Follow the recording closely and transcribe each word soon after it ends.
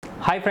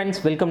Hi friends,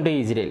 welcome to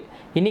Ecdial.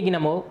 இன்னைக்கு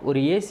நம்ம ஒரு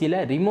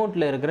ஏசில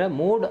ரிமோட்ல இருக்கிற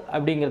மோட்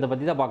அப்படிங்கறத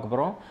பத்தி தான் பார்க்க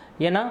போறோம்.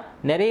 ஏனா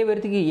நிறைய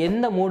பேருக்கு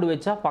எந்த மோட்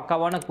வெச்சா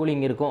பக்காவான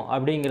கூலிங் இருக்கும்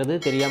அப்படிங்கிறது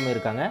தெரியாம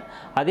இருக்காங்க.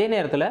 அதே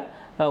நேரத்துல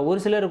ஒரு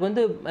சிலருக்கு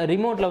வந்து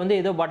ரிமோட்ல வந்து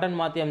ஏதோ பட்டன்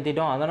மாத்தி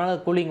அமுத்திட்டோம் அதனால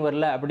கூலிங்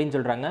வரல அப்படினு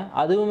சொல்றாங்க.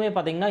 அதுவுமே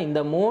பாத்தீங்கன்னா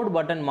இந்த மோட்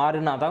பட்டன்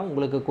மாறினா தான்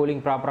உங்களுக்கு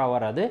கூலிங் ப்ராப்பரா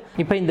வராது.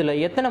 இப்போ இதுல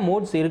எத்தனை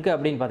மோட்ஸ் இருக்கு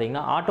அப்படினு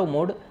பாத்தீங்கன்னா auto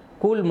mode,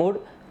 cool mode,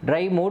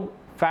 try mode,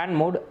 fan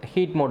mode,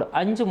 heat mode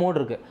 5 mode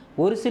இருக்கு.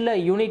 ஒரு சில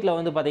யூனிட்ல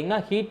வந்து பாத்தீங்கன்னா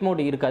ஹீட் மோட்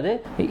இருக்காது.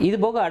 இது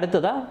போக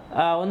அடுத்ததா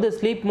வந்து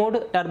ஸ்லீப் மோட்,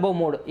 டர்போ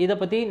மோட் இத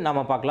பத்தி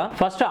நாம பார்க்கலாம்.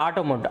 First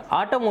auto mode.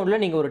 ஆட்டோ மோட்ல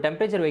நீங்க ஒரு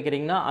டெம்பரேச்சர்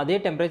வைக்கிறீங்கன்னா அதே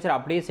டெம்பரேச்சர்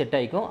அப்படியே செட்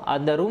ஆயிக்கும்.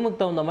 அந்த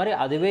ரூமுக்கு தகுந்த மாதிரி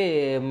அதுவே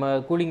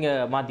கூலிங்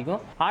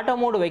மாத்திக்கும். ஆட்டோ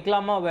மோட்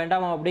வைக்கலாமா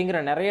வேண்டாமா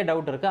அப்படிங்கற நிறைய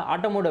டவுட் இருக்கு.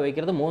 ஆட்டோ மோட்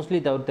வைக்கிறது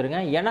மோஸ்ட்லி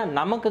தவிர்த்துருங்க. ஏன்னா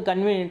நமக்கு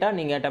கன்வீனியன்ட்டா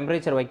நீங்க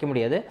டெம்பரேச்சர் வைக்க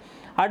முடியாது.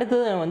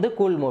 அடுத்தது வந்து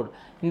கூல் மோட்.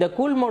 இந்த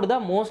கூல் மோட்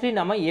தான் மோஸ்ட்லி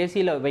நம்ம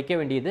ஏசியில் வைக்க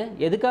வேண்டியது.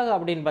 எதுக்காக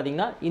அப்படின்னு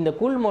பார்த்தீங்கன்னா இந்த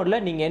கூல்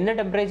மோடில் நீங்கள் என்ன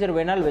டெம்பரேச்சர்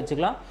வேணாலும்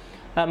வச்சுக்கலாம்,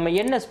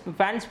 என்ன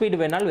ஃபேன் ஸ்பீடு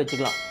வேணாலும்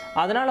வச்சுக்கலாம்.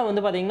 அதனால்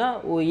வந்து பார்த்தீங்கன்னா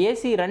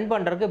ஏசி ரன்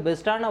பண்ணுறதுக்கு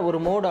பெஸ்ட்டான ஒரு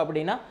மோடு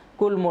அப்படின்னா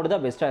கூல் மோடு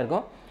தான் பெஸ்ட்டாக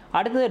இருக்கும்.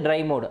 அடுத்தது ட்ரை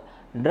மோடு.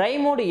 ட்ரை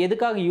மோடு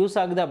எதுக்காக யூஸ்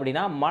ஆகுது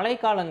அப்படின்னா மழை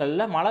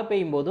காலங்களில் மழை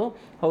பெய்யும் போதும்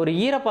ஒரு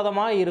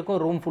ஈரப்பதமாக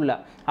இருக்கும் ரூம்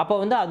ஃபுல்லாக. அப்போ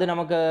வந்து அது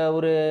நமக்கு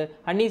ஒரு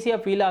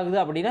அன்ஈஸியாக ஃபீல் ஆகுது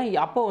அப்படின்னா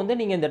அப்போ வந்து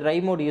நீங்கள் இந்த ட்ரை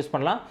மோடு யூஸ்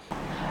பண்ணலாம்.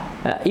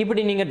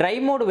 இப்படி நீங்கள் ட்ரை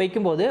மோடு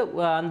வைக்கும்போது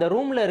அந்த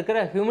ரூமில் இருக்கிற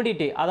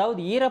ஹியூமிடிட்டி அதாவது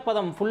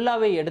ஈரப்பதம்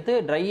ஃபுல்லாகவே எடுத்து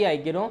ட்ரை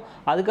ஆகிக்கிறோம்.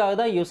 அதுக்காக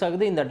தான் யூஸ்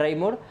ஆகுது இந்த ட்ரை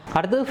மோட்.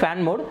 அடுத்தது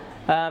ஃபேன் மோட்.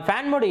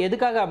 ஃபேன் மோடு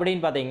எதுக்காக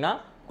அப்படின்னு பார்த்தீங்கன்னா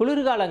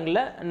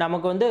குளிர்காலங்களில்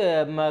நமக்கு வந்து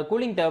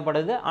கூலிங்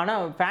தேவைப்படுது.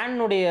 ஆனால்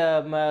ஃபேனுடைய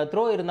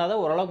த்ரோ இருந்தால்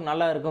தான் ஓரளவுக்கு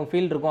நல்லா இருக்கும்,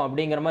 ஃபீல் இருக்கும்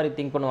அப்படிங்கிற மாதிரி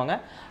திங்க் பண்ணுவாங்க.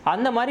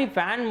 அந்த மாதிரி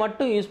ஃபேன்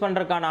மட்டும் யூஸ்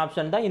பண்ணுறதுக்கான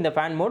ஆப்ஷன் தான் இந்த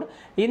ஃபேன் மோட்.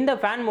 இந்த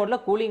ஃபேன்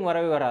மோடில் கூலிங்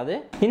வரவே வராது.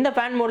 இந்த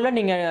ஃபேன் மோடில்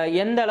நீங்கள்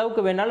எந்த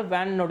அளவுக்கு வேணாலும்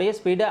ஃபேனுடைய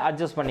ஸ்பீடை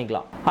அட்ஜஸ்ட்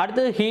பண்ணிக்கலாம்.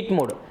 அடுத்தது ஹீட்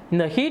மோடு.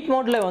 இந்த ஹீட்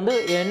மோடில் வந்து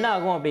என்ன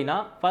ஆகும் அப்படின்னா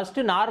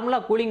ஃபஸ்ட்டு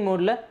நார்மலாக கூலிங்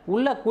மோடில்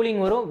உள்ள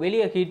கூலிங் வரும்,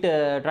 வெளியே ஹீட்டு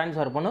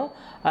ட்ரான்ஸ்ஃபர் பண்ணும்.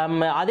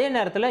 அதே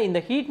நேரத்தில் இந்த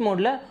ஹீட்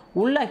மோடில்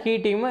உள்ள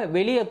ஹீட்டையும்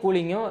வெளியே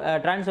கூலிங்கும்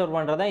ட்ரான்ஸ்ஃபர்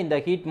பண்ணுறதா இந்த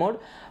ஹீட் மோட்.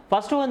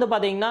 ஃபஸ்ட்டு வந்து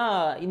பார்த்தீங்கன்னா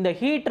இந்த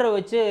ஹீட்டரை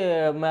வச்சு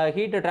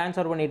ஹீட்டை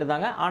ட்ரான்ஸ்ஃபர் பண்ணிட்டு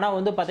இருந்தாங்க. ஆனால்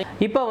வந்து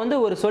பார்த்தீங்கன்னா இப்போ வந்து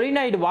ஒரு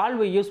சொலினாய்டு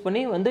வால்வு யூஸ்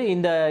பண்ணி வந்து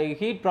இந்த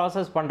ஹீட்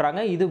ப்ராசஸ்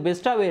பண்ணுறாங்க. இது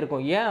பெஸ்ட்டாகவே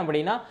இருக்கும். ஏன்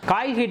அப்படின்னா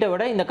காயில் ஹீட்டை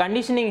விட இந்த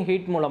கண்டிஷனிங்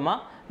ஹீட் மூலமாக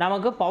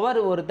நமக்கு பவர்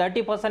ஒரு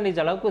 30%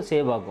 அளவுக்கு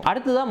சேவ் ஆகும்.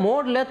 அடுத்ததான்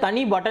மோடில்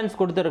தனி பட்டன்ஸ்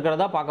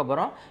கொடுத்துருக்கிறதா பார்க்க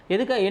போகிறோம்.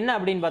 எதுக்கு என்ன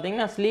அப்படின்னு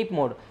பார்த்தீங்கன்னா ஸ்லீப்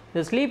மோட்.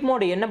 இந்த ஸ்லீப்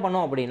மோடு என்ன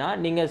பண்ணும் அப்படின்னா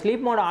நீங்கள்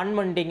ஸ்லீப் மோடை ஆன்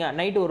பண்ணிட்டீங்க,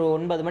 நைட்டு ஒரு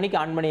 9 மணிக்கு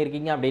ஆன்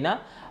பண்ணியிருக்கீங்க அப்படின்னா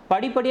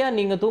படிப்படியாக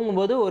நீங்கள்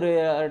தூங்கும்போது ஒரு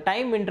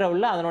டைம்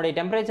இன்டர்வலில் அதனுடைய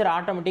டெம்பரேச்சர்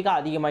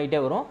ஆட்டோமேட்டிக்காக அதிகமாகிட்டே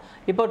வரும்.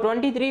 இப்போ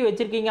 23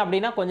 வச்சுருக்கீங்க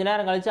அப்படின்னா கொஞ்ச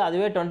நேரம் கழிச்சு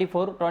அதுவே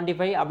 24,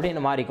 25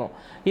 அப்படின்னு மாறிக்கும்.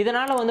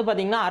 இதனால் வந்து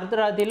பார்த்திங்கன்னா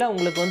அர்த்தராத்திரியில்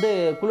உங்களுக்கு வந்து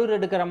குளிர்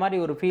எடுக்கிற மாதிரி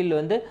ஒரு ஃபீல்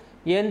வந்து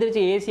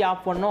எழுந்திரிச்சு ஏசி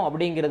ஆஃப் பண்ணோம்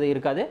அப்படிங்கிறது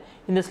இருக்காது.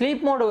 இந்த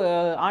ஸ்லீப் மோடு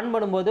ஆன்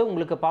பண்ணும்போது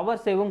உங்களுக்கு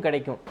பவர் சேவும்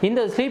கிடைக்கும்.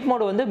 இந்த ஸ்லீப்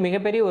மோடு வந்து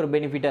மிகப்பெரிய ஒரு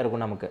பெனிஃபிட்டாக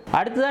இருக்கும் நமக்கு.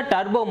 அடுத்ததாக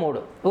டர்போ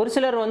மோடு. ஒரு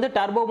சிலர் வந்து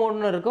டர்போ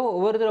மோடுன்னு இருக்கும்,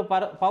 ஒவ்வொரு இதில்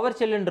பவர்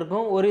செல்லுன்னு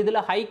இருக்கும், ஒரு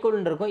இதில் ஹை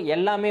கூல்னு இருக்கும்.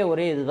 எல்லாமே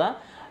ஒரே இதுதான்.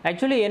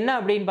 ஆக்சுவலி என்ன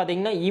அப்படின்னு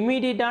பார்த்தீங்கன்னா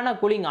இமீடியட்டான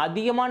கூலிங்,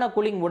 அதிகமான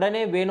கூலிங்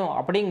உடனே வேணும்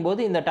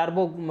அப்படிங்கும்போது இந்த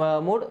டர்போ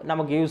மோட்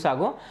நமக்கு யூஸ்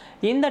ஆகும்.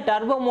 இந்த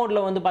டர்போ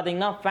மோடில் வந்து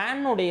பார்த்தீங்கன்னா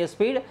ஃபேனுடைய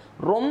ஸ்பீடு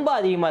ரொம்ப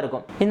அதிகமாக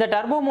இருக்கும். இந்த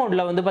டர்போ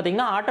மோடில் வந்து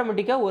பார்த்தீங்கன்னா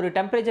ஆட்டோமேட்டிக்காக ஒரு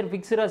டெம்பரேச்சர்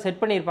ஃபிக்ஸராக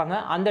செட் பண்ணியிருப்பாங்க.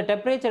 அந்த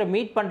டெம்பரேச்சரை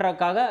மீட்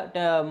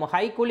பண்ணுறதுக்காக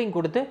ஹை கூலிங்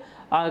கொடுத்து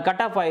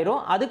கட் ஆஃப்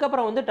ஆயிரும்.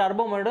 அதுக்கப்புறம் வந்து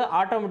டர்போ மோடு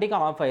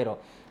ஆட்டோமேட்டிக்காக ஆஃப் ஆயிரும்.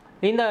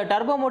 இந்த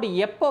டர்போ மோடு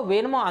எப்போ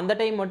வேணுமோ அந்த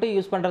டைம் மட்டும்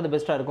யூஸ் பண்ணுறது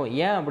பெஸ்ட்டாக இருக்கும்.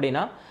 ஏன்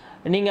அப்படின்னா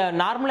நீங்கள்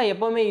நார்மலாக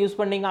எப்போவுமே யூஸ்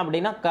பண்ணீங்க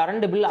அப்படின்னா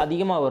கரண்ட் பில்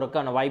அதிகமாக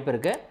வரக்கான வாய்ப்பு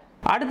இருக்குது.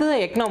 அடுத்தது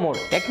எக்னோ மோட்.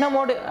 எக்னோ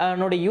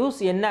மோடு யூஸ்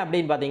என்ன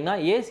அப்படின்னு பார்த்தீங்கன்னா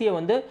ஏசியை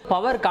வந்து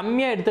பவர்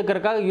கம்மியாக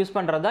எடுத்துக்கிறதுக்காக யூஸ்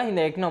பண்ணுறது தான்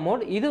இந்த எக்னோ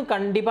மோட். இது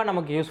கண்டிப்பாக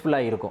நமக்கு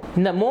யூஸ்ஃபுல்லாக இருக்கும்.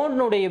 இந்த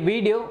மோட்னுடைய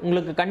வீடியோ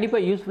உங்களுக்கு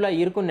கண்டிப்பாக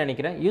யூஸ்ஃபுல்லாக இருக்கும்னு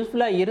நினைக்கிறேன்.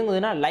 யூஸ்ஃபுல்லாக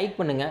இருந்ததுன்னா லைக்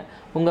பண்ணுங்கள்,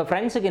 உங்கள்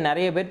ஃப்ரெண்ட்ஸுக்கு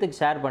நிறைய பேர்த்துக்கு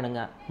ஷேர்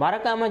பண்ணுங்கள்.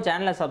 மறக்காமல்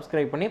சேனலை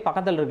சப்ஸ்கிரைப் பண்ணி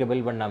பக்கத்தில் இருக்க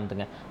பெல் பட்டன்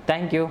அமுத்துங்க.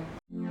 தேங்க்யூ.